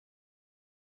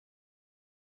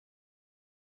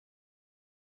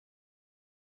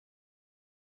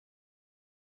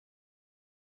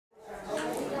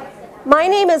My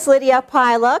name is Lydia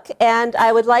Piluk, and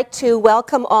I would like to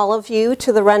welcome all of you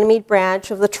to the Runnymede branch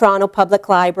of the Toronto Public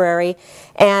Library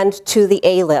and to the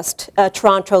A-List,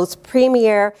 Toronto's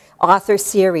premier author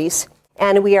series.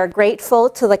 And we are grateful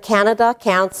to the Canada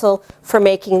Council for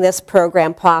making this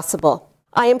program possible.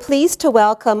 I am pleased to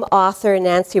welcome author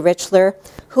Nancy Richler,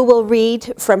 who will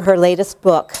read from her latest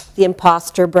book, The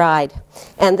Imposter Bride,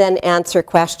 and then answer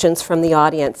questions from the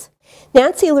audience.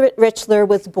 Nancy Richler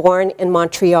was born in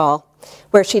Montreal,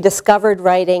 where she discovered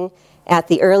writing at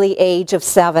the early age of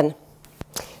 7.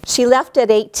 She left at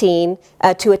 18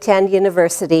 to attend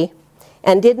university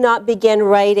and did not begin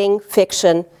writing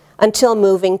fiction until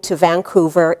moving to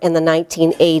Vancouver in the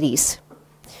 1980s.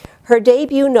 Her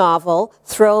debut novel,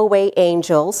 Throwaway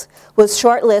Angels, was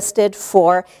shortlisted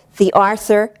for the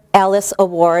Arthur Ellis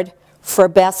Award for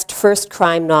Best First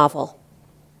Crime Novel.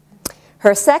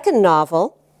 Her second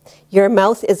novel, Your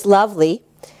Mouth is Lovely,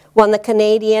 won the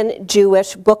Canadian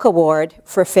Jewish Book Award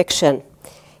for fiction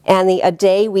and the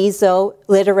Ade Wizo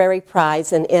Literary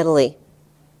Prize in Italy.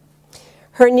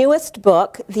 Her newest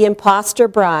book, The Imposter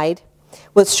Bride,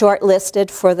 was shortlisted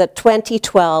for the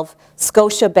 2012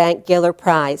 Scotiabank Giller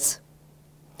Prize.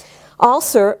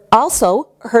 Also,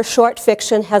 her short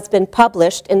fiction has been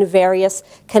published in various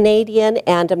Canadian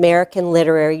and American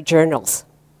literary journals.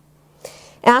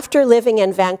 After living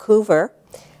in Vancouver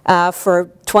for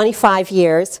 25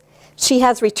 years, she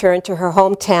has returned to her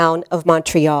hometown of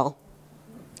Montreal.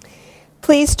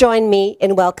 Please join me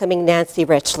in welcoming Nancy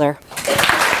Richler.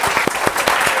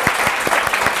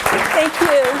 Thank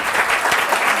you.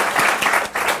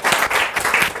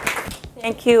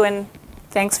 Thank you, and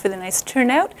thanks for the nice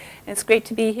turnout. It's great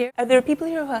to be here. Are there people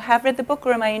here who have read the book,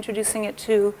 or am I introducing it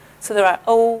to? So there are.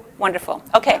 Oh, wonderful.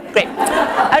 Okay, great.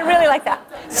 I really like that.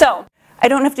 So I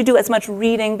don't have to do as much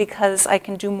reading because I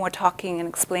can do more talking and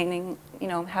explaining,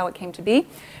 how it came to be.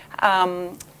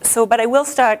 But I will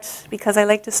start, because I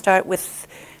like to start with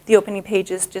the opening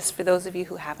pages just for those of you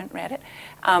who haven't read it,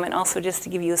 and also just to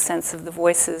give you a sense of the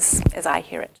voices as I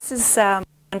hear it. This is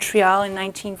Montreal in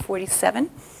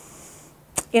 1947.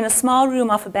 In a small room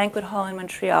off a banquet hall in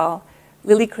Montreal,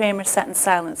 Lily Kramer sat in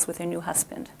silence with her new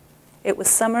husband. It was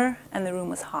summer and the room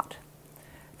was hot.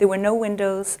 There were no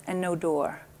windows and no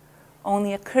door,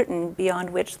 only a curtain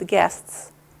beyond which the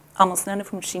guests, almost none of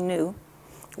whom she knew,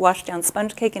 washed down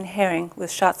sponge cake and herring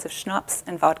with shots of schnapps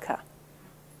and vodka.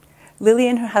 Lily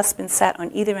and her husband sat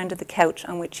on either end of the couch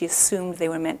on which he assumed they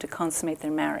were meant to consummate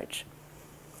their marriage.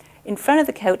 In front of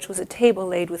the couch was a table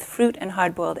laid with fruit and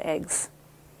hard-boiled eggs.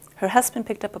 Her husband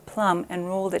picked up a plum and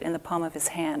rolled it in the palm of his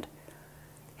hand.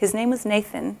 His name was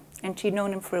Nathan, and she'd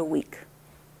known him for a week.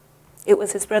 It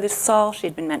was his brother Saul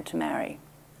she'd been meant to marry,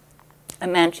 a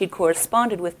man she'd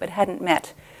corresponded with but hadn't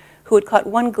met, who had caught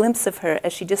one glimpse of her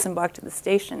as she disembarked at the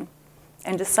station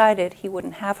and decided he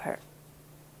wouldn't have her.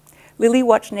 Lily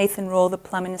watched Nathan roll the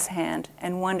plum in his hand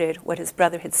and wondered what his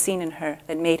brother had seen in her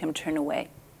that made him turn away.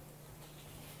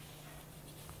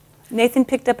 Nathan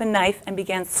picked up a knife and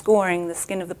began scoring the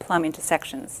skin of the plum into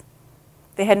sections.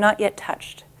 They had not yet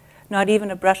touched, not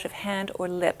even a brush of hand or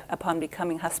lip upon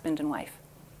becoming husband and wife.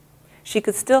 She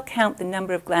could still count the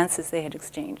number of glances they had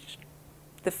exchanged.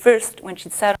 The first, when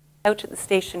she'd sat on the couch at the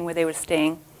station where they were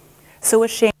staying, so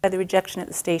ashamed by the rejection at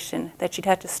the station that she'd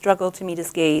had to struggle to meet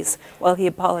his gaze while he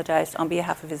apologized on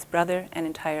behalf of his brother and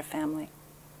entire family.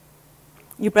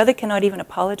 Your brother cannot even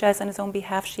apologize on his own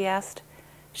behalf, she asked.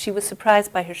 She was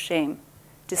surprised by her shame,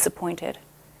 disappointed.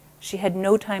 She had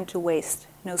no time to waste,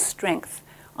 no strength,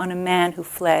 on a man who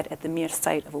fled at the mere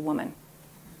sight of a woman.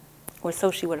 Or so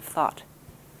she would have thought.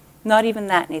 Not even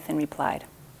that, Nathan replied.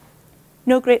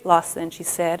 No great loss then, she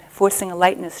said, forcing a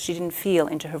lightness she didn't feel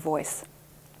into her voice.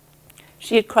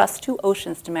 She had crossed 2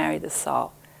 oceans to marry this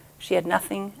Saul. She had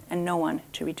nothing and no one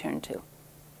to return to.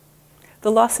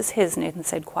 The loss is his, Nathan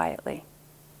said quietly.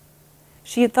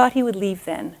 She had thought he would leave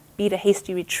then, beat a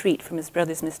hasty retreat from his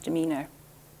brother's misdemeanor.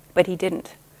 But he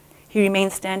didn't. He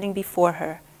remained standing before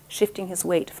her, shifting his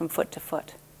weight from foot to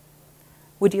foot.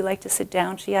 Would you like to sit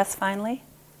down, she asked finally.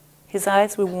 His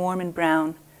eyes were warm and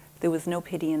brown. There was no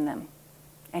pity in them.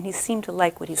 And he seemed to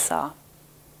like what he saw.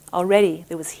 Already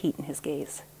there was heat in his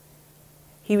gaze.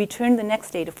 He returned the next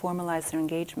day to formalize their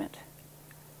engagement.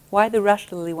 Why the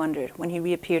rush, Lily wondered, when he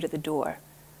reappeared at the door.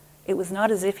 It was not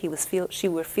as if she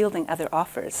were fielding other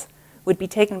offers, would be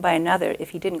taken by another if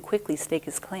he didn't quickly stake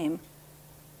his claim.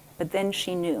 But then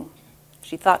she knew.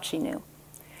 She thought she knew.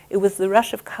 It was the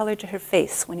rush of color to her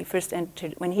face when he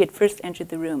had first entered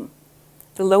the room,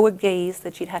 the lower gaze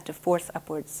that she'd had to force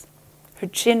upwards, her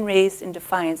chin raised in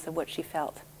defiance of what she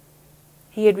felt.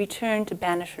 He had returned to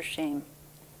banish her shame,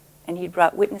 and he had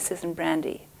brought witnesses and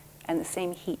brandy, and the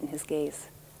same heat in his gaze.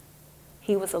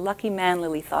 He was a lucky man,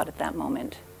 Lily thought at that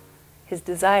moment. His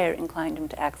desire inclined him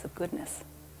to acts of goodness.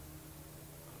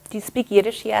 "Do you speak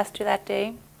Yiddish?" he asked her that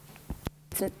day.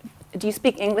 "Do you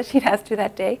speak English?" he'd asked her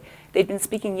that day. They'd been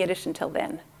speaking Yiddish until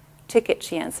then. "Ticket,"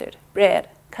 she answered. "Bread,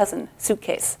 cousin,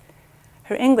 suitcase."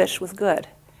 Her English was good,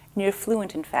 near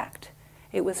fluent in fact.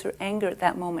 It was her anger at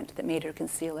that moment that made her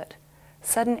conceal it.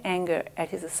 Sudden anger at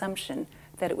his assumption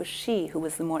that it was she who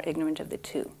was the more ignorant of the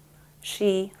two.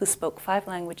 She, who spoke 5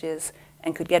 languages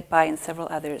and could get by in several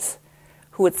others,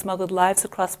 who had smuggled lives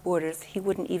across borders he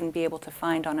wouldn't even be able to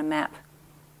find on a map.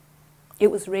 It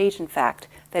was rage, in fact,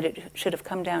 that it should have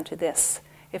come down to this.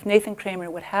 If Nathan Kramer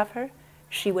would have her,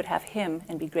 she would have him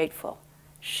and be grateful.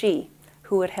 She,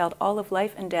 who had held all of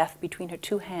life and death between her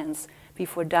 2 hands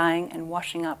before dying and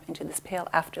washing up into this pale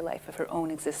afterlife of her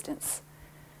own existence.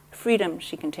 "Freedom,"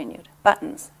 she continued.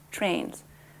 "Buttons, trains."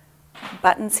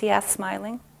 "Buttons?" he asked,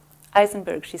 smiling.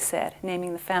 "Eisenberg," she said,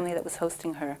 naming the family that was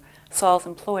hosting her, Saul's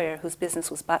employer, whose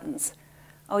business was buttons.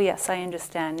 "Oh, yes, I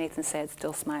understand," Nathan said,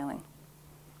 still smiling.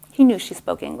 He knew she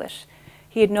spoke English.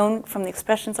 He had known from the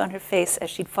expressions on her face as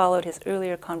she'd followed his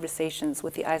earlier conversations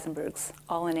with the Eisenbergs,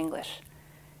 all in English.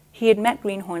 He had met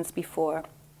greenhorns before.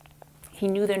 He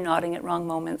knew their nodding at wrong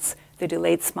moments, their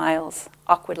delayed smiles,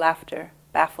 awkward laughter,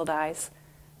 baffled eyes.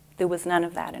 There was none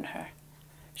of that in her.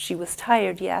 She was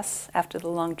tired, yes, after the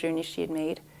long journey she had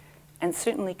made, and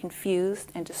certainly confused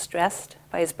and distressed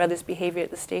by his brother's behavior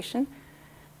at the station,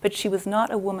 but she was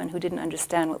not a woman who didn't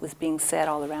understand what was being said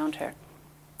all around her.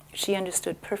 She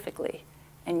understood perfectly,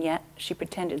 and yet she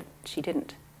pretended she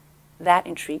didn't. That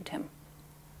intrigued him.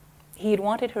 He had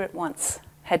wanted her at once,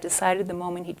 had decided the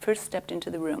moment he'd first stepped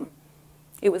into the room.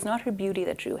 It was not her beauty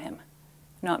that drew him,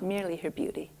 not merely her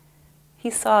beauty. He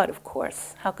saw it, of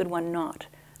course. How could one not?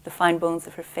 The fine bones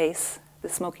of her face, the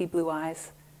smoky blue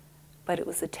eyes. But it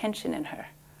was the tension in her,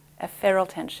 a feral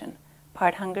tension,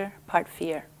 part hunger, part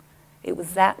fear. It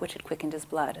was that which had quickened his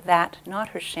blood, that, not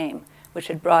her shame, which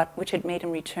had made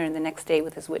him return the next day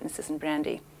with his witnesses and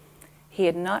brandy. He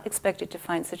had not expected to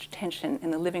find such tension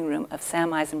in the living room of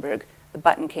Sam Eisenberg, the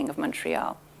Button King of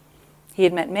Montreal. He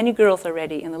had met many girls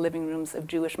already in the living rooms of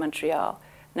Jewish Montreal,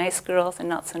 nice girls and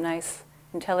not so nice,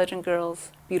 intelligent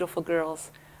girls, beautiful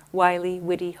girls, wily,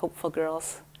 witty, hopeful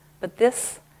girls. But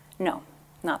this, no,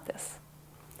 not this.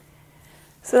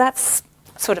 So that's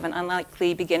sort of an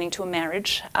unlikely beginning to a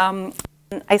marriage.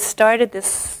 I started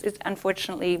this, it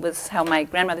unfortunately was how my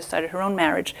grandmother started her own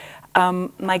marriage.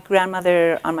 My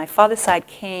grandmother on my father's side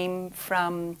came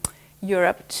from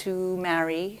Europe to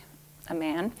marry a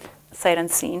man, sight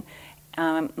unseen,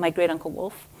 my great-uncle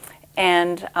Wolf.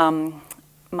 And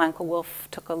my Uncle Wolf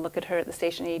took a look at her at the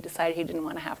station and he decided he didn't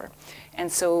want to have her.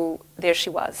 And so there she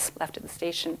was, left at the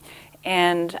station.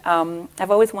 And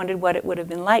I've always wondered what it would have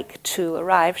been like to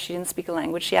arrive. She didn't speak a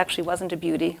language. She actually wasn't a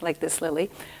beauty like this Lily.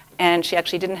 And she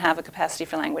actually didn't have a capacity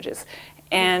for languages.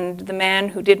 And the man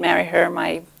who did marry her,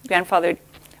 my grandfather,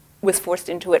 was forced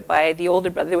into it by the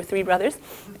older brother. There were 3 brothers.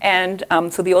 And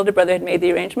so the older brother had made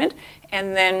the arrangement.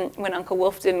 And then when Uncle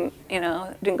Wolf didn't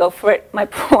go for it, my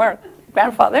poor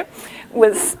grandfather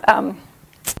was,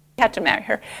 had to marry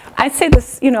her. I say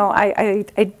this,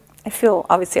 I feel,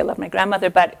 obviously I love my grandmother,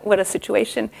 but what a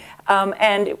situation.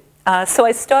 So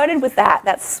I started with that.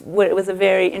 That's what it was, a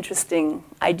very interesting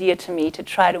idea to me to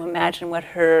try to imagine what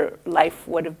her life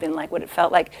would have been like, what it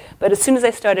felt like. But as soon as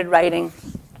I started writing,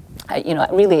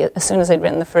 really as soon as I'd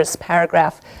written the first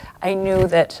paragraph, I knew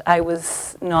that I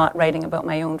was not writing about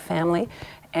my own family.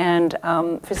 And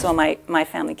first of all, my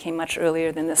family came much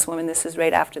earlier than this woman. This is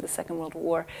right after the Second World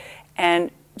War. And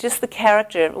just the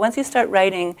character, once you start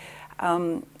writing,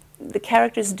 the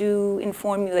characters do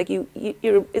inform you. Like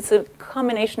it's a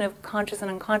combination of conscious and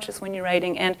unconscious when you're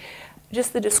writing. And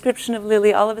just the description of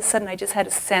Lily, all of a sudden I just had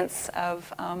a sense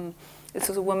of this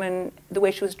was a woman, the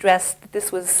way she was dressed.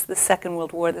 This was the Second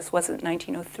World War. This wasn't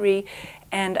 1903.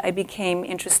 And I became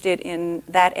interested in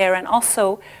that era. And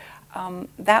also,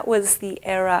 that was the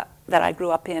era that I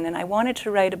grew up in. And I wanted to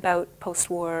write about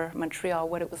post-war Montreal,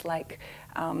 what it was like.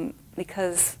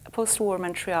 Because post-war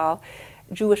Montreal,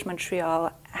 Jewish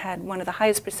Montreal, had one of the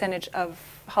highest percentage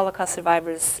of Holocaust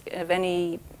survivors of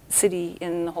any city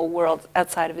in the whole world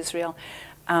outside of Israel.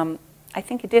 I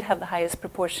think it did have the highest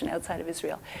proportion outside of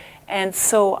Israel. And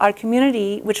so our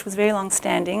community, which was very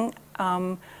long-standing,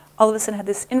 all of a sudden had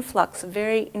this influx, a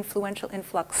very influential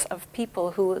influx of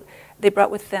people who, they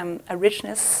brought with them a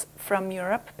richness from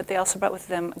Europe, but they also brought with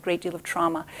them a great deal of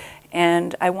trauma.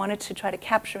 And I wanted to try to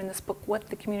capture in this book what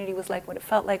the community was like, what it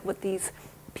felt like, what these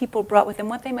people brought with them,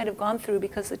 what they might have gone through,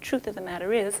 because the truth of the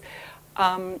matter is,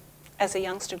 as a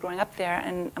youngster growing up there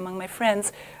and among my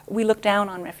friends, we looked down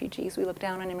on refugees, we looked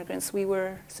down on immigrants. We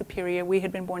were superior. We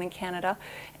had been born in Canada,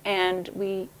 and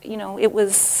we, you know,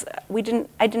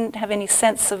 I didn't have any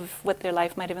sense of what their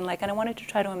life might have been like, and I wanted to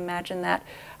try to imagine that.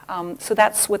 So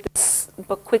that's what this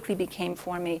book quickly became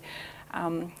for me.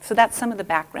 So that's some of the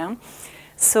background.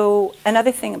 So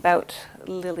another thing about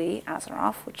Lily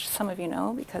Azaroff, which some of you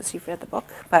know because you've read the book,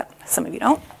 but some of you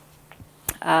don't.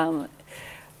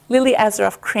 Lily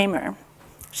Azaroff Kramer,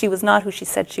 she was not who she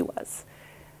said she was.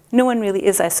 No one really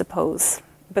is, I suppose,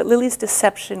 but Lily's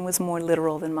deception was more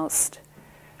literal than most.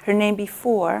 Her name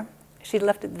before, she'd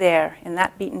left it there in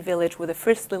that beaten village where the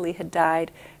first Lily had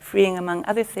died, freeing, among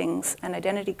other things, an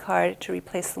identity card to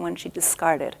replace the one she'd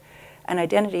discarded, an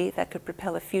identity that could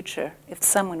propel a future if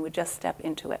someone would just step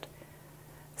into it.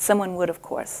 Someone would, of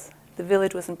course. The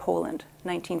village was in Poland,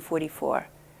 1944.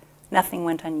 Nothing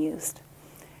went unused.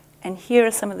 And here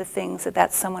are some of the things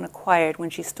that someone acquired when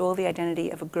she stole the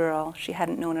identity of a girl she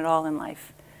hadn't known at all in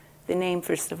life. The name,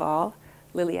 first of all,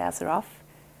 Lily Azaroff,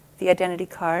 the identity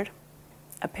card,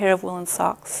 a pair of woolen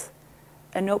socks,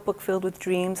 a notebook filled with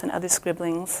dreams and other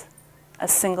scribblings, a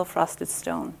single frosted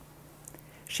stone.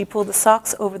 She pulled the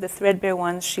socks over the threadbare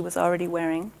ones she was already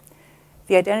wearing.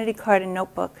 The identity card and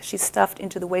notebook she stuffed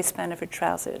into the waistband of her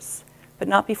trousers, but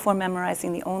not before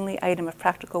memorizing the only item of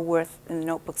practical worth in the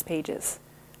notebook's pages.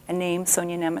 A name,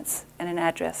 Sonia Nemitz, and an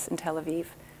address in Tel Aviv.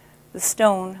 The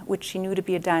stone, which she knew to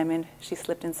be a diamond, she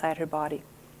slipped inside her body.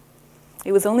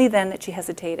 It was only then that she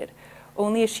hesitated,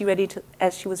 only as she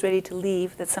was ready to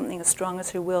leave that something as strong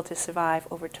as her will to survive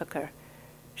overtook her.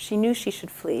 She knew she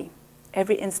should flee.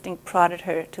 Every instinct prodded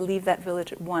her to leave that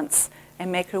village at once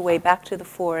and make her way back to the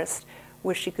forest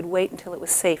where she could wait until it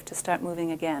was safe to start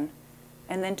moving again,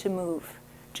 and then to move,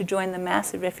 to join the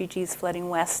mass of refugees flooding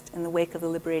west in the wake of the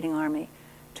liberating army,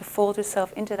 to fold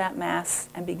herself into that mass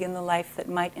and begin the life that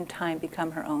might in time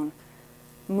become her own.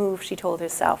 Move, she told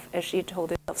herself, as she had told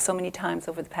herself so many times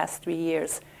over the past 3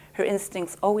 years, her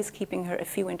instincts always keeping her a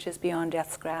few inches beyond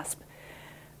death's grasp.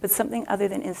 But something other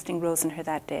than instinct rose in her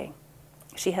that day.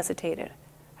 She hesitated.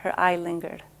 Her eye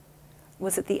lingered.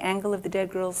 Was it the angle of the dead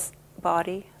girl's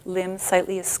body, limbs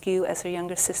slightly askew as her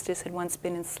younger sisters had once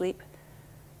been in sleep?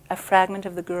 A fragment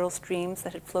of the girl's dreams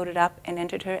that had floated up and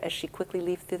entered her as she quickly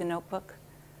leafed through the notebook?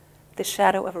 The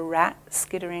shadow of a rat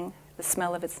skittering, the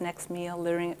smell of its next meal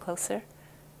luring it closer?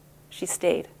 She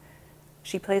stayed.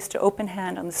 She placed her open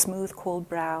hand on the smooth, cold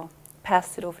brow,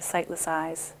 passed it over sightless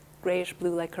eyes,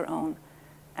 grayish-blue like her own,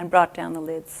 and brought down the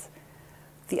lids.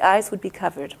 The eyes would be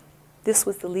covered. This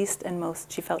was the least and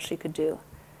most she felt she could do.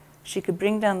 She could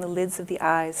bring down the lids of the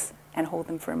eyes and hold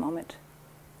them for a moment.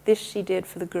 This she did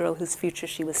for the girl whose future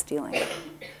she was stealing.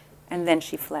 And then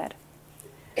she fled.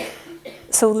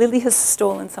 So Lily has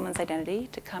stolen someone's identity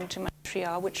to come to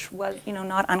Montreal, which was,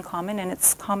 not uncommon, and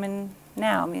it's common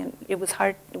now. I mean, it was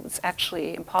hard. It was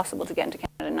actually impossible to get into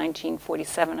Canada in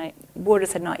 1947.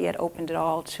 Borders had not yet opened at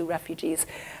all to refugees,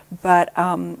 but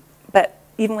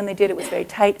even when they did, it was very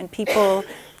tight, and people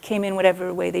came in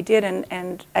whatever way they did.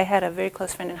 And I had a very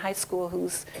close friend in high school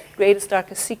whose greatest,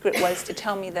 darkest secret was to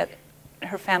tell me that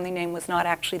her family name was not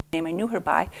actually the name I knew her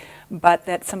by, but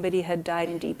that somebody had died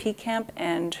in DP camp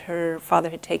and her father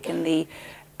had taken the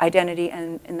identity,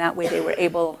 and in that way they were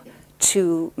able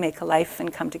to make a life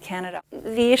and come to Canada.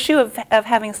 The issue of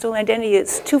having a stolen identity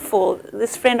is twofold.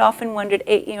 This friend often wondered,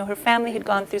 her family had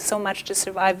gone through so much to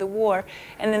survive the war,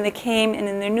 and then they came, and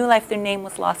in their new life their name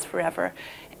was lost forever.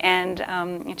 And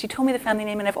she told me the family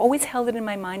name, and I've always held it in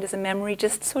my mind as a memory,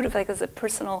 just sort of like as a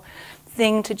personal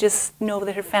thing to just know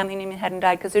that her family name hadn't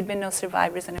died, because there'd been no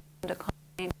survivors and it wasn't a common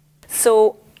name.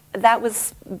 So that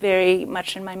was very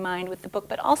much in my mind with the book,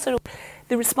 but also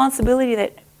the responsibility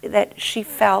that she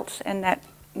felt and that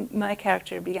my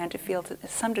character began to feel to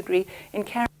some degree in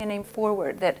carrying a name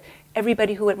forward, that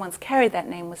everybody who had once carried that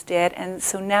name was dead, and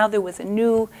so now there was a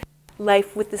new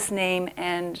life with this name,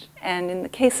 and in the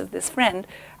case of this friend,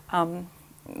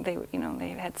 they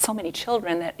had so many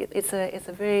children that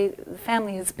the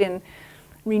family has been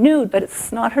renewed, but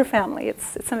it's not her family,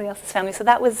 it's somebody else's family. So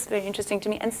that was very interesting to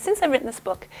me. And since I've written this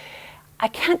book, I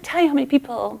can't tell you how many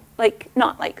people,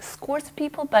 not like scores of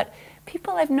people, but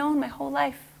people I've known my whole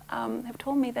life have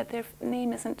told me that their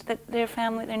name isn't, that their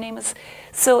name is,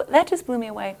 so that just blew me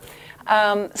away.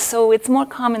 So it's more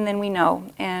common than we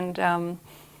know, and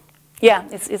yeah,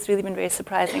 it's really been very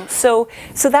surprising. So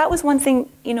that was one thing,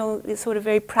 the sort of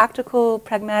very practical,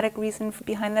 pragmatic reason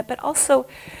behind that, but also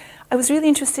I was really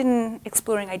interested in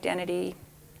exploring identity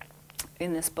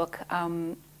in this book. I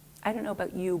don't know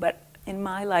about you, but in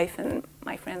my life and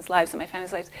my friends' lives and my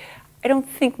family's lives, I don't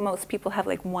think most people have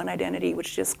like one identity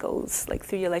which just goes like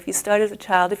through your life. You start as a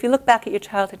child. If you look back at your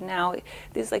childhood now,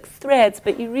 there's like threads,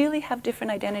 but you really have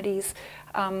different identities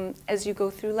as you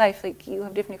go through life. Like you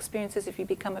have different experiences if you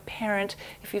become a parent,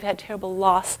 if you've had terrible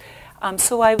loss.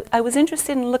 So I was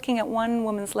interested in looking at one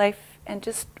woman's life and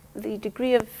just the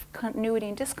degree of continuity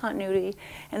and discontinuity,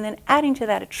 and then adding to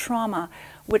that a trauma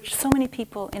which so many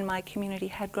people in my community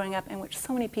had growing up and which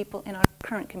so many people in our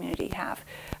current community have.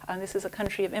 This is a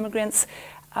country of immigrants.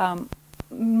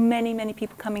 Many, many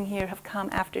people coming here have come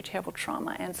after terrible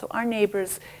trauma, and so our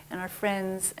neighbors and our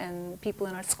friends and people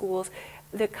in our schools,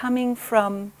 they're coming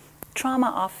from trauma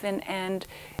often and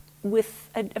with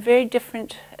a very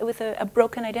different, with a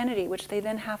broken identity, which they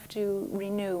then have to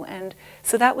renew. And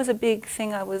so that was a big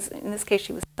thing. In this case,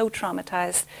 she was so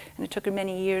traumatized, and it took her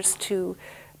many years to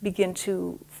begin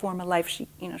to form a life. She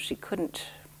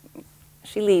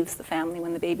leaves the family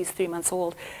when the baby's 3 months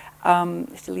old.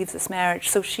 She leaves this marriage,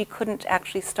 so she couldn't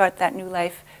actually start that new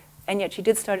life, and yet she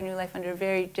did start a new life under a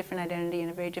very different identity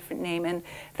and a very different name, and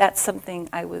that's something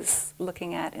I was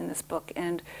looking at in this book,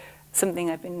 and something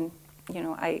I've been,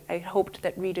 I hoped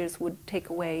that readers would take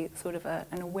away sort of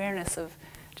an awareness of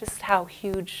just how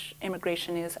huge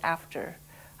immigration is after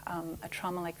a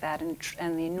trauma like that,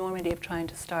 and the enormity of trying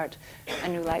to start a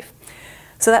new life.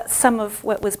 So that's some of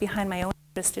what was behind my own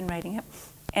interest in writing it.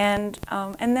 And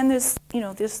then there's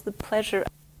the pleasure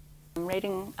of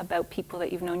writing about people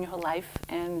that you've known your whole life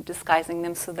and disguising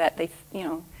them so that they,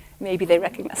 maybe they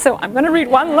recognize. So I'm going to read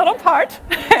one little part.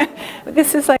 But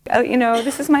this is like,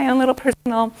 this is my own little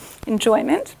personal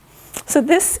enjoyment. So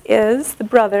this is the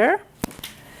brother,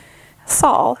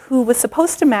 Saul, who was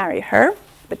supposed to marry her,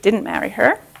 but didn't marry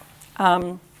her.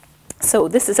 So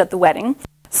this is at the wedding.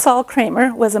 Saul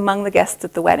Kramer was among the guests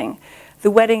at the wedding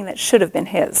that should have been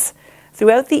his.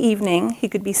 Throughout the evening, he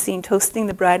could be seen toasting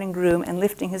the bride and groom and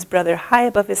lifting his brother high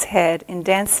above his head in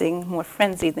dancing more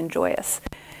frenzied than joyous.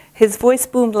 His voice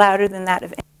boomed louder than that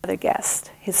of any other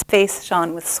guest. His face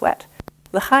shone with sweat.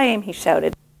 "L'chaim," he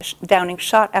shouted, downing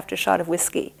shot after shot of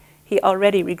whiskey. He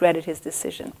already regretted his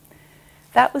decision.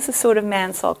 That was the sort of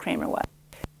man Saul Kramer was.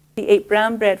 He ate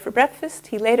brown bread for breakfast.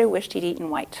 He later wished he'd eaten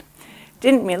white.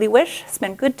 Didn't really wish,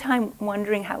 spent good time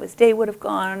wondering how his day would have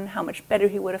gone, how much better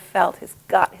he would have felt, his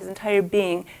gut, his entire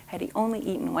being, had he only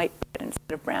eaten white bread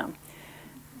instead of brown.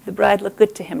 The bride looked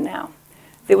good to him now.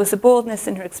 There was a boldness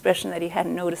in her expression that he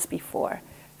hadn't noticed before.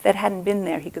 If that hadn't been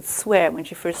there, he could swear when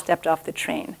she first stepped off the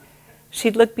train.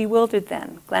 She'd looked bewildered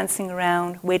then, glancing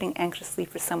around, waiting anxiously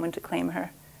for someone to claim her.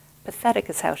 Pathetic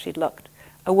is how she'd looked,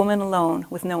 a woman alone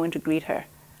with no one to greet her,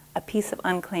 a piece of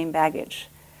unclaimed baggage.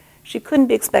 She couldn't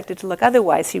be expected to look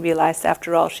otherwise, he realized,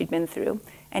 after all she'd been through,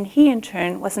 and he, in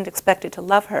turn, wasn't expected to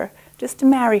love her, just to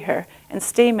marry her and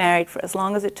stay married for as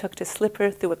long as it took to slip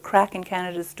her through a crack in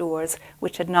Canada's doors,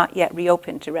 which had not yet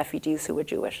reopened to refugees who were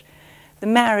Jewish. The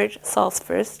marriage, Saul's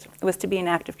first, was to be an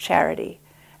act of charity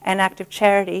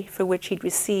for which he'd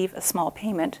receive a small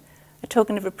payment, a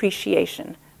token of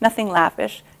appreciation, nothing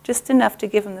lavish, just enough to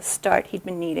give him the start he'd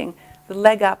been needing, the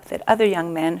leg up that other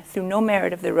young men, through no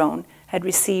merit of their own, had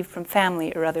received from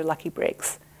family or other lucky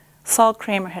breaks. Saul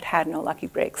Kramer had had no lucky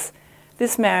breaks.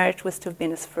 This marriage was to have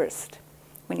been his first.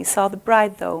 When he saw the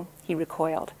bride, though, he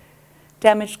recoiled.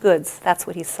 Damaged goods, that's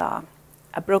what he saw.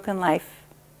 A broken life,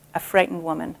 a frightened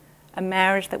woman, a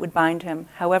marriage that would bind him,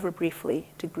 however briefly,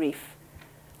 to grief.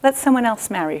 Let someone else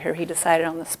marry her, he decided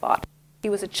on the spot. He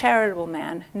was a charitable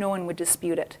man, no one would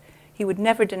dispute it. He would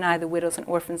never deny the widows and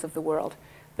orphans of the world,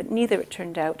 but neither, it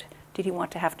turned out, did he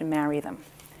want to have to marry them.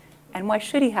 And why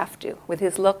should he have to, with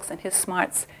his looks and his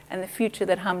smarts and the future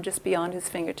that hummed just beyond his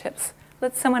fingertips?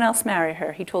 Let someone else marry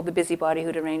her, he told the busybody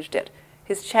who'd arranged it.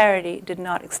 His charity did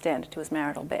not extend to his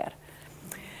marital bed.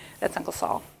 That's Uncle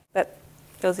Saul. But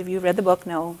those of you who read the book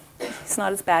know it's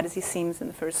not as bad as he seems in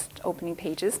the first opening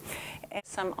pages. And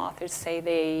some authors say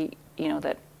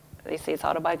that they say it's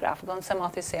autobiographical, and some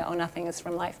authors say, oh, nothing is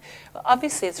from life. Well,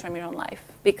 obviously it's from your own life,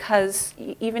 because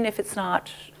even if it's not,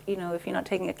 if you're not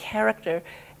taking a character,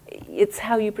 it's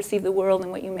how you perceive the world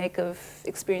and what you make of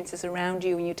experiences around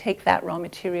you, and you take that raw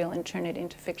material and turn it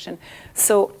into fiction.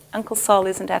 So Uncle Saul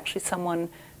isn't actually someone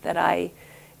that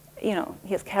he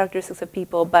has characteristics of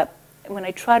people, but when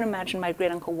I try to imagine my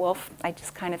great Uncle Wolf, I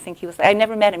just kind of think he was, I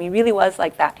never met him, he really was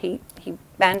like that. He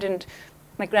abandoned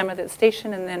my grandmother at the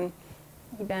station, and then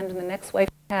he abandoned the next wife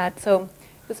he had, so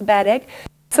it was a bad egg.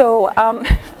 So,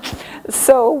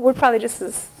 so we're probably just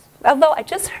as, although I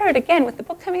just heard, again, with the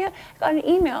book coming out, I got an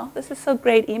email. This is so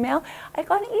great email. I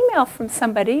got an email from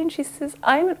somebody, and she says,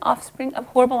 I'm an offspring of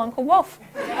horrible Uncle Wolf.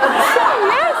 So,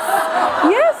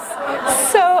 yes,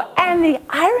 So, and the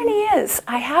irony is,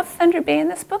 I have Thunder Bay in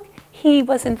this book. He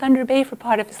was in Thunder Bay for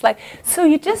part of his life. So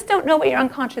you just don't know what your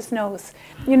unconscious knows,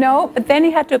 you know? But then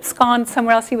he had to abscond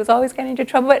somewhere else. He was always getting into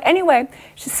trouble. But anyway,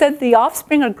 she said the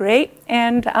offspring are great,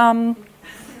 and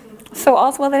so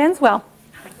all's well that ends well.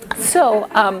 So,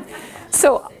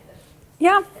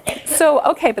 yeah. So,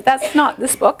 okay, but that's not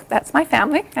this book. That's my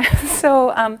family.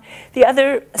 So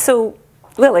so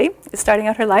Lily is starting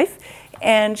out her life,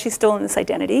 and she's stolen this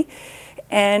identity,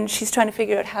 and she's trying to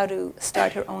figure out how to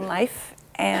start her own life.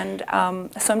 And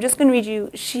so I'm just going to read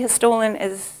you. She has stolen,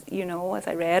 as you know, as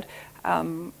I read,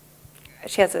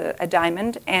 she has a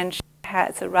diamond, and she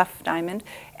has a rough diamond,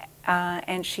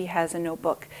 and she has a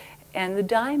notebook. And the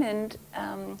diamond,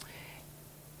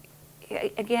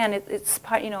 again, it's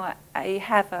part, you know, I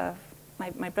have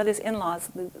my brother's in-laws,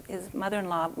 his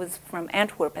mother-in-law was from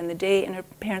Antwerp, and her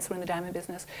parents were in the diamond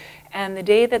business. And the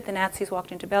day that the Nazis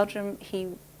walked into Belgium, he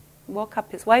woke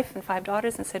up his wife and 5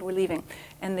 daughters and said, "We're leaving."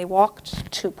 And they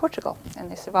walked to Portugal,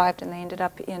 and they survived, and they ended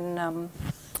up in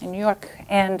New York.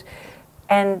 And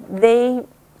they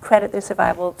credit their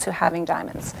survival to having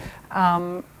diamonds.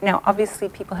 Now, obviously,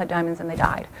 people had diamonds and they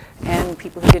died, and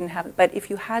people who didn't have it. But if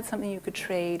you had something you could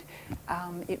trade,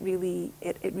 it really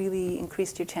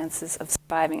increased your chances of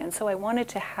surviving. And so I wanted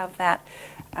to have that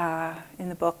in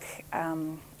the book.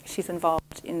 She's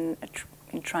involved in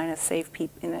trying to save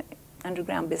people in an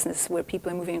underground business where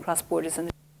people are moving across borders, and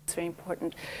it's very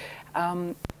important.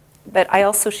 But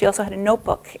she also had a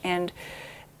notebook, and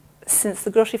since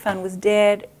the girl she found was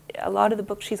dead, a lot of the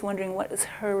book she's wondering what is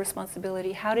her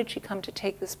responsibility, how did she come to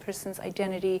take this person's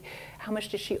identity, how much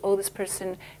does she owe this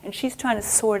person, and she's trying to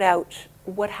sort out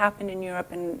what happened in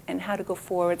Europe and how to go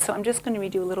forward. So I'm just going to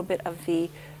read you a little bit of the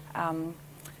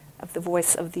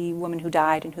voice of the woman who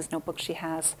died and whose notebook she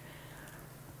has.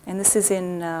 And this is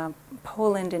in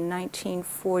Poland in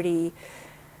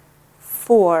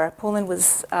 1944. Poland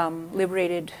was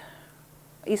liberated.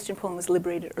 Eastern Poland was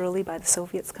liberated early by the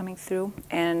Soviets coming through,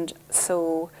 and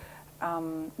so,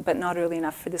 but not early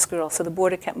enough for this girl. So the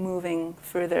border kept moving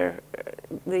further,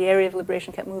 the area of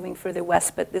liberation kept moving further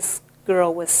west, but this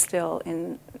girl was still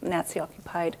in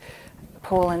Nazi-occupied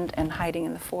Poland and hiding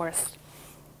in the forest.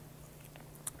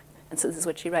 And so this is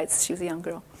what she writes. She was a young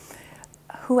girl.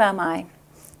 "Who am I?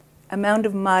 A mound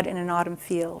of mud in an autumn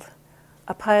field,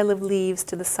 a pile of leaves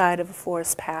to the side of a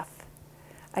forest path.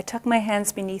 I tuck my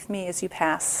hands beneath me as you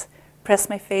pass, press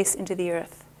my face into the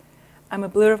earth. I'm a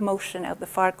blur of motion out the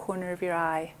far corner of your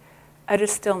eye, utter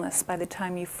stillness by the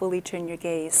time you fully turn your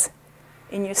gaze.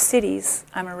 In your cities,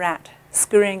 I'm a rat,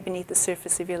 scurrying beneath the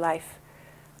surface of your life.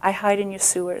 I hide in your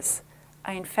sewers.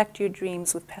 I infect your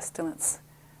dreams with pestilence.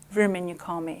 Vermin, you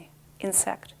call me,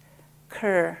 insect,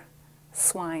 cur,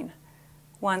 swine.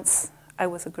 Once I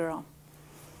was a girl."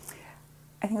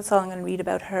 I think that's all I'm going to read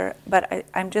about her, but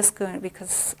I'm just going to,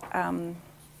 because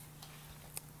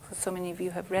so many of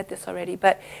you have read this already,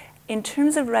 but in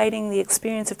terms of writing the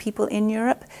experience of people in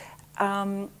Europe,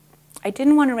 I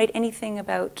didn't want to write anything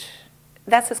about,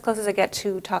 that's as close as I get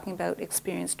to talking about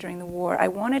experience during the war. I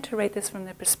wanted to write this from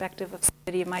the perspective of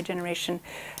somebody of my generation.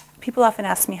 People often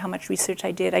ask me how much research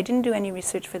I did. I didn't do any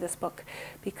research for this book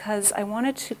because I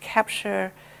wanted to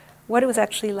capture what it was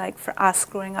actually like for us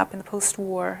growing up in the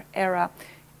post-war era.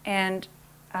 And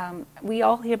we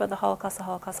all hear about the Holocaust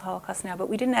now, but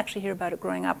we didn't actually hear about it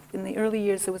growing up. In the early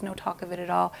years, there was no talk of it at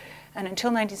all. And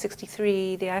until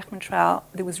 1963, the Eichmann trial,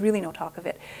 there was really no talk of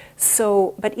it.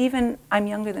 So, but even, I'm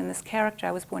younger than this character.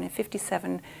 I was born in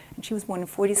 57, and she was born in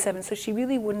 47, so she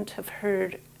really wouldn't have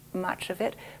heard much of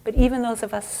it. But even those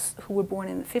of us who were born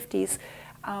in the 50s,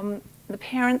 the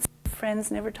parents,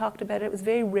 friends never talked about it. It was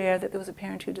very rare that there was a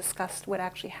parent who discussed what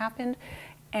actually happened.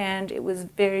 And it was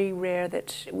very rare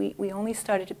that we only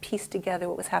started to piece together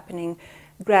what was happening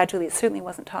gradually. It certainly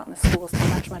wasn't taught in the schools until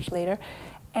much, much later.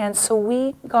 And so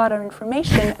we got our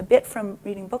information a bit from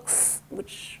reading books,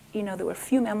 which, you know, there were a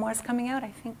few memoirs coming out.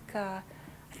 I think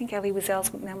Elie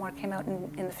Wiesel's memoir came out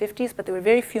in the 50s, but there were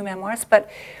very few memoirs. But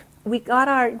we got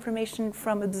our information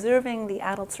from observing the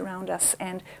adults around us,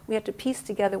 and we had to piece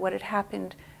together what had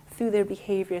happened through their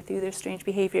behavior, through their strange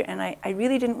behavior. And I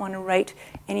really didn't want to write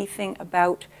anything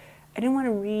about, I didn't want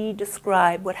to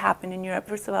re-describe what happened in Europe.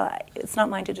 First of all, it's not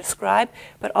mine to describe,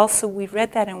 but also we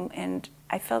read that and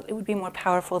I felt it would be more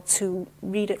powerful to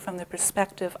read it from the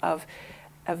perspective of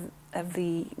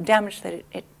the damage that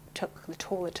it took, the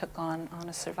toll it took on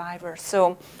a survivor.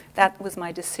 So that was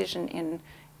my decision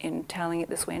in telling it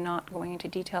this way, not going into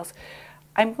details.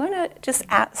 I'm going to just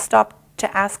stop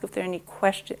to ask if there are any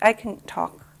questions. I can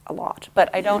talk a lot, but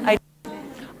I'd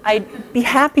be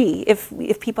happy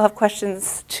if people have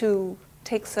questions to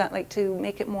takes like to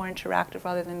make it more interactive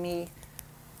rather than me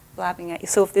blabbing at you.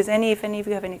 So if any of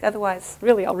you have any, otherwise,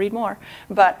 really, I'll read more.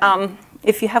 But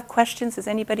if you have questions, does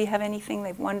anybody have anything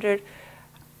they've wondered?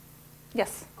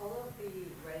 Yes? All of the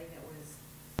writing that was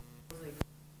like,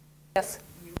 yes.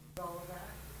 You wrote all of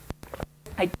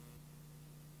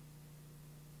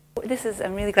that?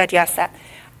 I'm really glad you asked that.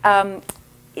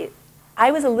 I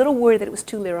was a little worried that it was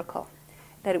too lyrical,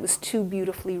 that it was too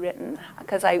beautifully written,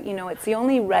 because it's the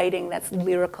only writing that's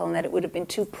lyrical, and that it would have been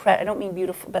too, I don't mean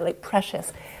beautiful, but like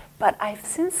precious. But I've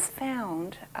since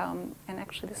found, and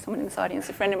actually there's someone in this audience,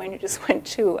 a friend of mine who just went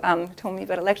to, told me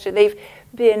about a lecture, they've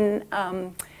been,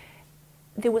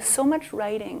 there was so much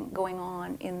writing going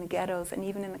on in the ghettos and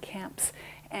even in the camps.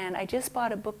 And I just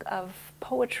bought a book of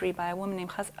poetry by a woman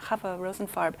named Chava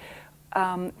Rosenfarb,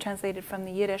 translated from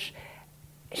the Yiddish.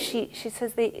 She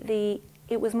says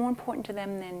it was more important to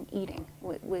them than eating,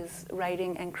 was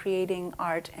writing and creating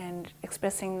art and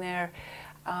expressing their,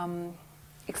 and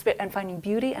finding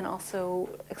beauty and also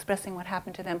expressing what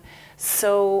happened to them.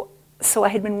 So I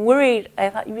had been worried. I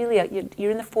thought, really,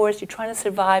 you're in the forest, you're trying to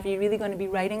survive, are you really going to be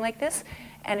writing like this?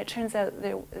 And it turns out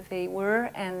they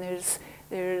were, and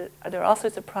there are all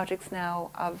sorts of projects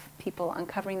now of people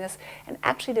uncovering this. And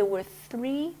actually there were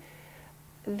three.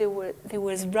 There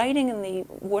was writing in the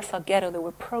Warsaw Ghetto. There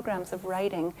were programs of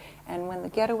writing, and when the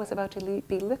ghetto was about to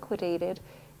be liquidated,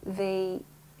 they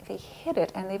hid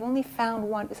it, and they've only found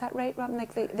one. Is that right, Robin?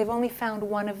 Like they've only found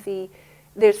one of the.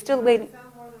 They're still waiting. They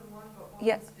found more than one, but one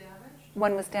was damaged.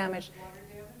 One was damaged. Water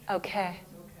damage. Okay.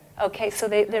 Okay. Okay. So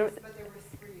But there were three.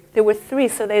 There were three.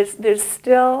 So there's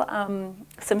still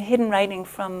some hidden writing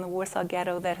from the Warsaw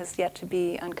Ghetto that has yet to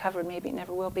be uncovered. Maybe it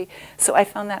never will be. So I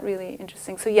found that really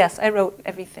interesting. So yes, I wrote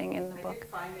everything in the book.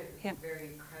 I did find it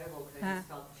very incredible because I just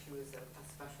felt she was a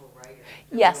special writer.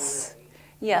 Yes.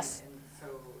 Yes. And so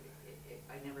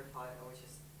I never thought it was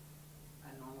just a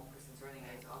normal person's writing.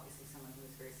 It was obviously someone who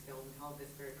was very skilled and held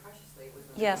this very preciously. It was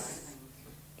one Yes. of the things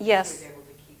Yes. she was able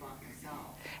to keep on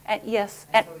herself. And yes.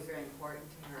 And so it was very important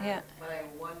to her. Yeah. But I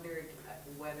wondered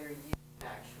whether you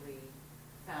actually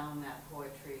found that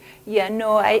poetry. Yeah,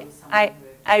 no, I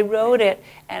wrote it,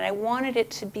 and I wanted it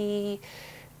to be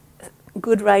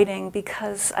good writing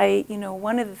because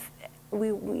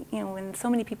when so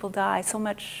many people die, so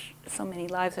many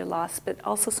lives are lost, but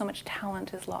also so much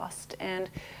talent is lost, and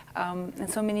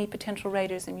so many potential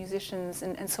writers and musicians,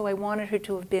 and so I wanted her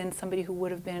to have been somebody who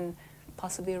would have been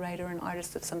possibly a writer or an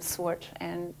artist of some sort,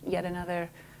 and yet another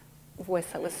voice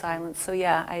that was silenced. So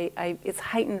yeah, it's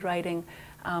heightened writing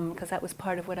because that was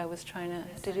part of what I was trying to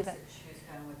do. That She was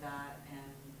kind of with that,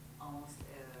 and almost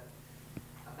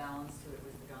a balance to it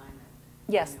was the diamond.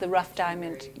 yes, the rough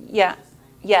diamond. Yeah,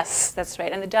 yes, that's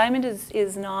right. And the diamond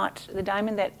is not the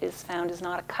diamond that is found is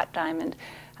not a cut diamond.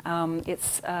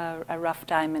 It's a rough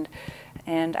diamond,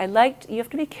 and you have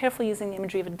to be careful using the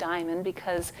imagery of a diamond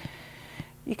because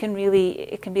it can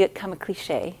become a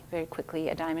cliche very quickly,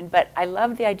 a diamond. But I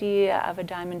love the idea of a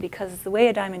diamond because the way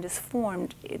a diamond is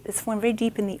formed, it's formed very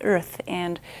deep in the earth,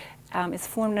 and it's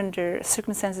formed under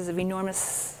circumstances of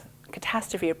enormous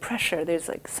catastrophe or pressure. There's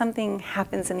like something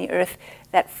happens in the earth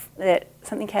that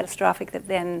something catastrophic that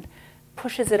then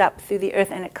pushes it up through the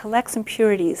earth, and it collects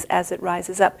impurities as it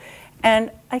rises up.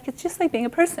 And it's just like being a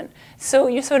person. So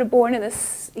you're sort of born in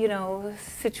this,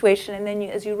 situation, and then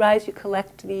as you rise, you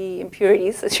collect the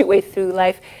impurities as you way through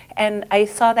life. And I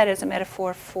saw that as a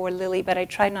metaphor for Lily, but I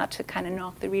tried not to kind of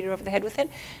knock the reader over the head with it.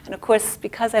 And of course,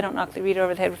 because I don't knock the reader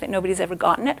over the head with it, nobody's ever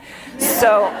gotten it.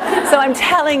 So I'm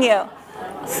telling you.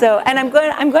 And I'm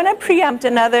going to preempt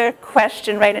another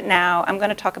question right now. I'm going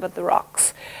to talk about the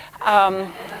rocks.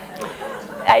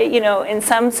 In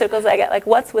some circles, I get like,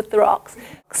 what's with the rocks?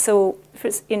 So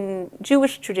in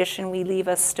Jewish tradition, we leave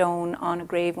a stone on a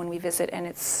grave when we visit, and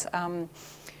it's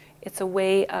a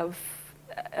way of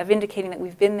indicating that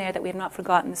we've been there, that we have not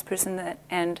forgotten this person.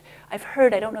 And I've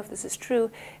heard, I don't know if this is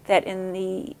true, that in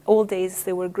the old days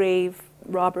there were grave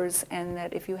robbers, and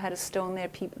that if you had a stone there,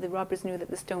 the robbers knew that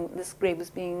this grave was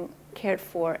being cared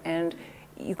for, and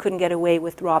you couldn't get away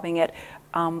with robbing it.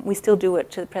 We still do it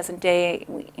to the present day.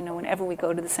 Whenever we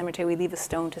go to the cemetery, we leave a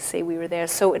stone to say we were there.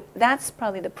 So that's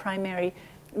probably the primary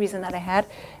reason that I had.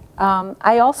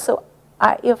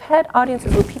 I've had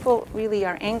audiences where people really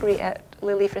are angry at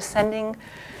Lily for sending,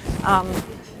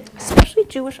 especially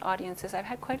Jewish audiences. I've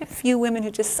had quite a few women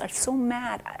who just are so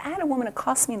mad. I had a woman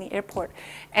accost me in the airport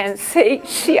and say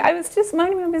I was just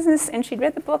minding my business, and she'd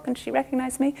read the book and she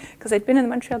recognized me because I'd been in the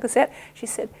Montreal Gazette. She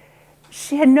said,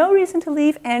 she had no reason to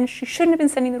leave, and she shouldn't have been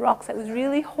sending the rocks. That was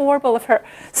really horrible of her.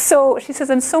 So she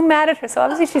says, I'm so mad at her. So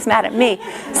obviously she's mad at me.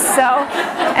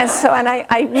 And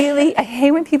I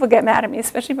hate when people get mad at me,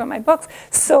 especially about my books.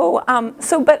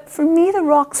 But for me, the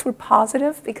rocks were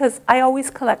positive because I always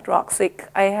collect rocks. Like,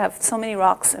 I have so many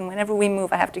rocks, and whenever we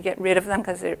move, I have to get rid of them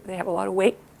because they have a lot of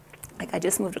weight. Like, I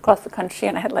just moved across the country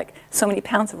and I had like so many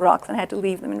pounds of rocks and I had to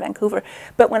leave them in Vancouver.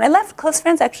 But when I left, close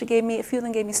friends actually gave me, a few of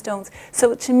them gave me stones.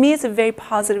 So to me, it's a very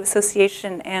positive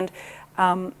association. And,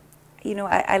 you know,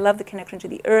 I love the connection to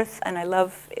the earth, and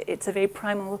it's a very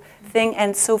primal thing.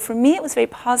 And so for me, it was very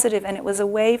positive, and it was a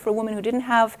way for a woman who didn't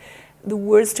have the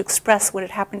words to express what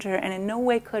had happened to her, and in no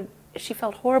way she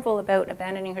felt horrible about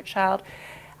abandoning her child.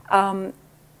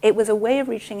 It was a way of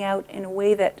reaching out in a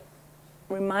way that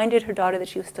reminded her daughter that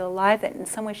she was still alive, that in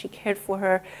some way she cared for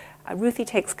her. Ruthie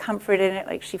takes comfort in it,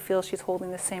 like she feels she's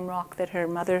holding the same rock that her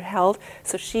mother held,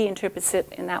 so she interprets it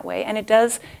in that way. And it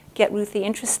does get Ruthie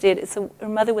interested. Her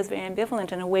mother was very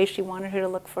ambivalent. In a way, she wanted her to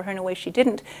look for her, in a way she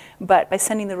didn't. But by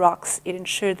sending the rocks, it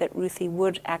ensured that Ruthie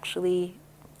would actually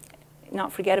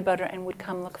not forget about her and would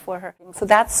come look for her. So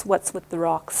that's what's with the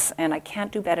rocks, and I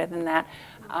can't do better than that.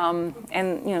 And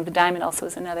you know, the diamond also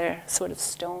is another sort of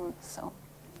stone. So.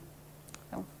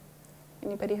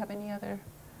 Anybody have any other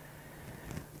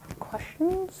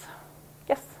questions?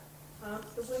 Yes?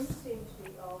 The winds seem to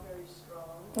be all very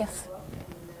strong. Yes. In the book,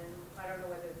 and then, I don't know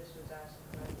whether this was asked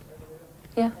correctly,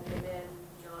 Yeah. and the men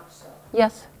not so.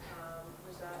 Yes.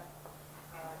 Was that,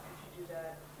 did you do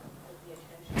that with the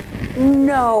intention?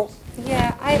 No.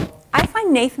 Yeah, I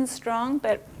find Nathan strong,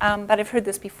 but I've heard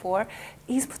this before.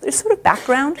 There's sort of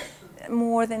background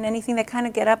more than anything. They kind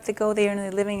of get up, they go there, and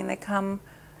they're living, and they come,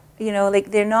 you know,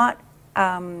 like they're not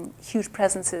huge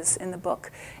presences in the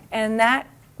book. And that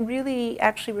really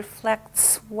actually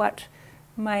reflects what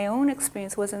my own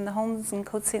experience was in the homes in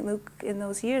Côte St. Luc in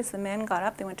those years. The men got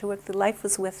up, they went to work, the life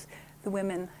was with the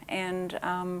women. And,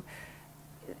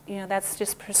 you know, that's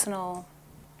just personal,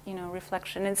 you know,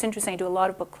 reflection. And it's interesting, I do a lot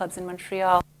of book clubs in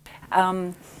Montreal.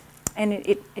 And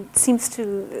it seems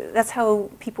to, that's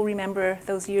how people remember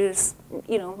those years.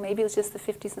 You know, maybe it was just the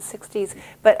 50s and 60s.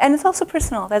 And it's also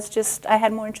personal. That's just, I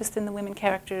had more interest in the women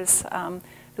characters.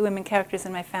 The women characters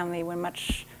in my family were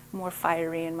much more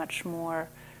fiery and much more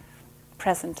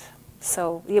present.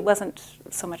 So it wasn't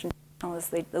so much intentional as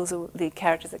those are the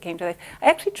characters that came to life. I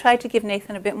actually tried to give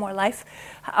Nathan a bit more life,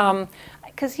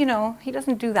 because, you know, he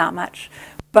doesn't do that much.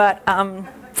 But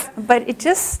it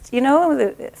just, you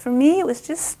know, for me, it was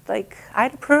just like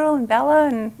Ida Pearl and Bella,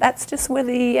 and that's just where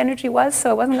the energy was, so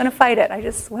I wasn't going to fight it. I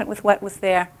just went with what was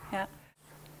there. Yeah.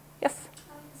 Yes?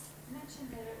 You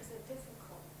mentioned that it was a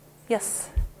difficult. Yes.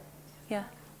 Yeah.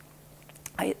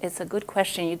 It's a good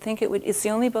question. You'd think it would. It's the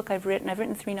only book I've written. I've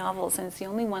written 3 novels, and it's the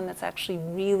only one that's actually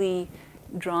really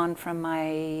drawn from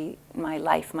my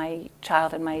life, my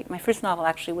childhood. My first novel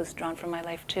actually was drawn from my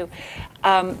life too.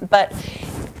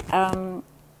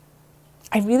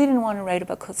 I really didn't want to write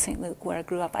about Côte St. Luc, where I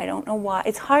grew up. I don't know why.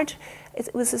 It's hard.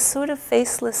 It was a sort of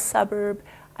faceless suburb.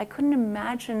 I couldn't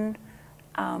imagine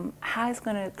how I was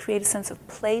going to create a sense of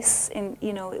place.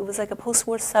 You know, it was like a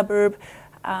post-war suburb.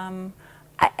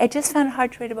 I just found it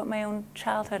hard to write about my own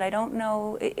childhood. I don't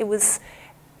know. It was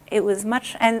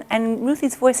much, and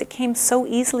Ruthie's voice, it came so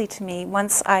easily to me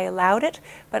once I allowed it,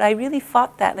 but I really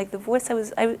fought that. Like the voice,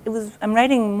 I'm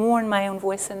writing more in my own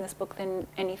voice in this book than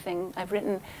anything I've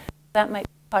written. That might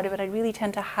be part of it. I really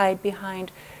tend to hide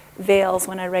behind veils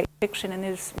when I write fiction, and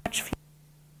there's much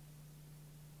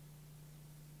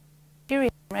fear.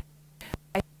 Right?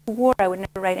 War, I would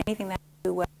never write anything that had to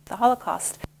do with the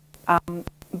Holocaust.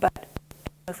 But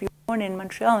if you're born in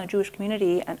Montreal in a Jewish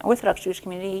community, an Orthodox Jewish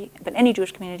community, but any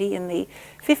Jewish community in the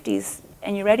 50s,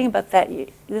 and you're writing about that,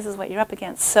 this is what you're up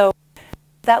against. So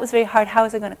that was very hard. How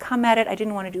was I going to come at it? I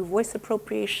didn't want to do voice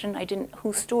appropriation. I didn't,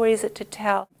 whose story is it to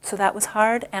tell? So that was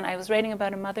hard. And I was writing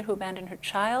about a mother who abandoned her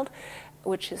child,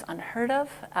 which is unheard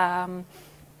of. And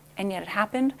yet it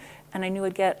happened. And I knew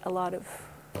I'd get a lot of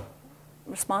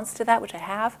response to that, which I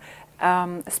have,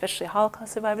 especially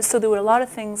Holocaust survivors. So there were a lot of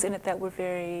things in it that were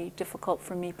very difficult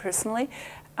for me personally.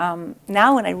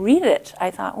 Now when I read it,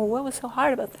 I thought, well, what was so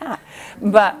hard about that?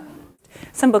 But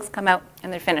some books come out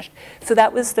and they're finished. So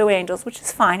that was The Angels, which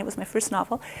is fine. It was my first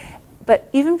novel. But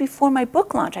even before my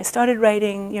book launch, I started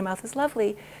writing Your Mouth is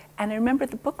Lovely. And I remember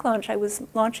the book launch I was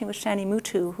launching with Shani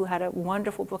Mutu, who had a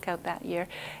wonderful book out that year.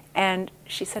 And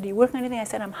she said, are you working on anything? I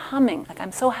said, I'm humming. Like,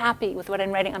 I'm so happy with what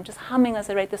I'm writing. I'm just humming as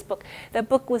I write this book. That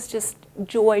book was just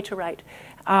joy to write.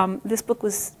 This book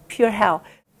was pure hell.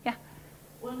 Yeah?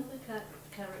 One of the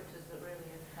characters that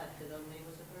really impacted on me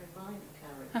was a very minor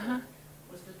character,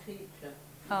 was the teacher.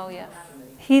 Oh, yes.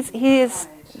 He is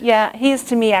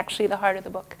to me actually the heart of the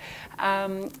book.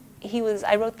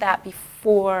 I wrote that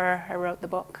before I wrote the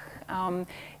book.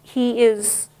 He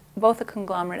is both a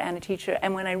conglomerate and a teacher.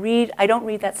 And when I read, I don't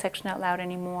read that section out loud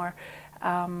anymore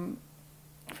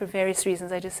for various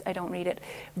reasons. I don't read it.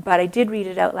 But I did read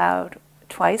it out loud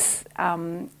twice.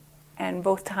 And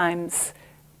both times,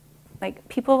 like,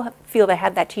 people feel they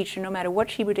had that teacher no matter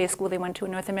what Hebrew Day school they went to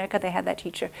in North America, they had that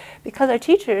teacher. Because our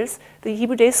teachers, the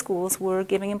Hebrew Day schools, were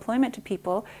giving employment to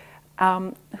people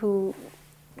who,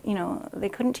 you know, they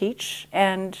couldn't teach,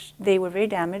 and they were very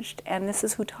damaged, and this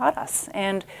is who taught us.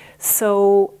 And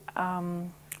so,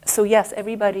 so yes,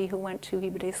 everybody who went to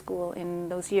Hebrew Day school in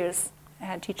those years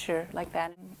had a teacher like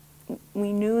that.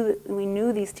 We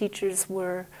knew these teachers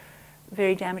were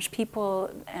very damaged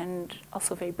people and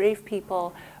also very brave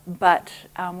people, but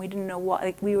we didn't know what,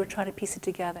 like, we were trying to piece it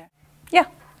together. Yeah?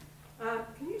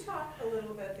 Can you talk a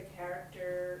little about the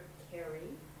character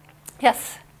Carrie?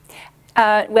 Yes.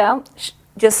 Well,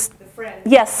 just... The friend.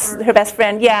 Yes, her best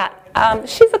friend, yeah.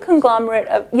 She's a conglomerate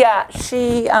of, yeah,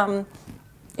 she's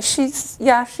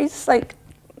like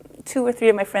 2 or 3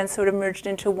 of my friends sort of merged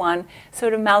into one,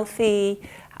 sort of mouthy.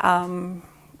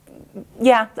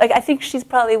 Yeah, like, I think she's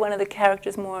probably one of the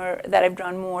characters that I've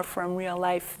drawn more from real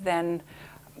life than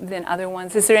other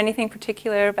ones. Is there anything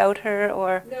particular about her,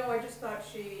 or? No, I just thought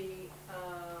she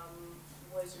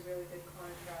was a really good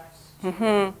contrast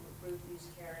to Ruthie's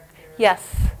character.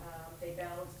 Yes. They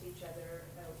balanced each other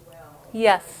out well.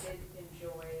 Yes. I did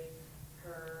enjoy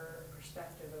her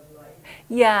perspective of life.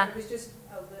 Yeah. It was just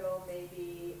a little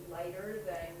maybe lighter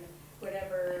than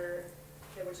whatever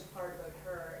there was a part about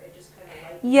her. It just kind of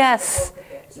lightened Yes. the book a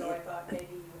bit. So I thought maybe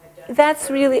you had done That's it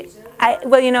for a really, reason.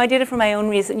 well, you know, I did it for my own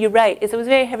reason. You're right. It was a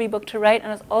very heavy book to write,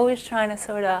 and I was always trying to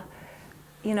sort of,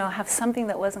 you know, have something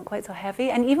that wasn't quite so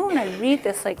heavy. And even when I read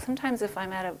this, like, sometimes if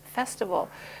I'm at a festival,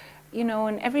 you know,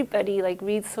 and everybody, like,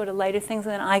 reads sort of lighter things,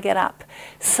 and then I get up.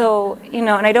 So, you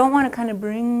know, and I don't want to kind of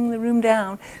bring the room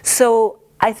down. So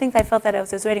I think I felt that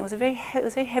as I was writing. It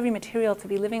was very heavy material to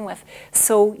be living with.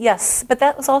 So yes, but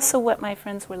that was also what my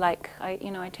friends were like. I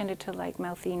tended to like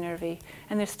mouthy, nervy,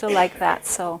 and they're still like that.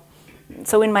 So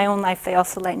in my own life, they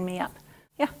also lighten me up.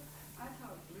 Yeah. I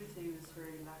thought Ruthie was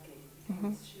very lucky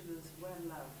because she was well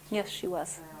loved Yes, she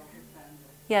was. by all her family.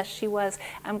 Yes, she was.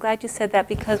 I'm glad you said that,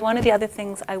 because one of the other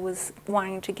things I was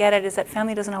wanting to get at is that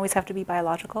family doesn't always have to be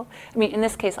biological. I mean, in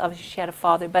this case, obviously she had a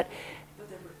father, but But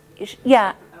they were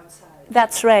yeah. outside.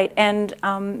 That's right, and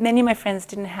many of my friends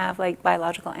didn't have like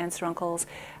biological aunts or uncles,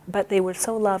 but they were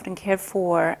so loved and cared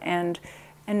for, and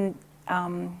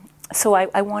so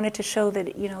I wanted to show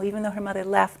that, you know, even though her mother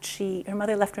left, her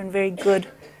mother left her in very good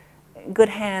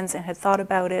hands and had thought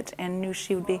about it and knew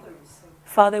she would be.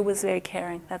 Father was very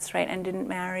caring. That's right, and didn't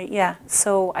marry. Yeah,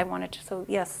 so I wanted to. So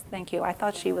yes, thank you. I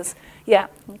thought she was. Yeah.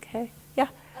 Okay. Yeah.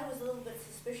 I was a little bit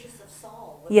suspicious of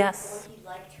Saul. Yes. He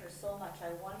liked her so much.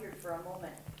 I wondered for a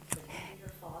moment, was he your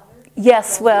father?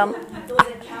 Yes. Well. Those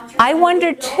encounters. I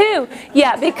wonder too,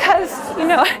 yeah, because, you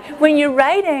know, when you're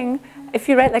writing, if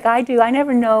you write like I do, I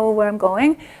never know where I'm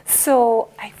going. So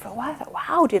for a while I thought,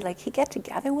 wow, did like he get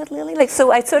together with Lily? Like,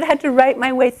 so I sort of had to write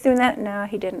my way through that. No,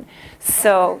 he didn't.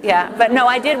 So yeah, but no,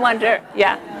 I did wonder.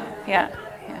 Yeah. He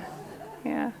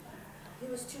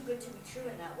was too good to be true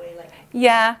in that way. Like.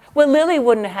 Yeah. Well, Lily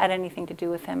wouldn't have had anything to do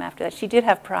with him after that. She did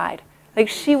have pride. Like,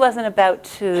 she wasn't about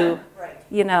to,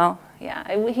 you know.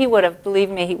 Yeah. He would have. Believe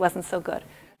me, he wasn't so good.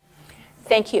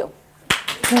 Thank you.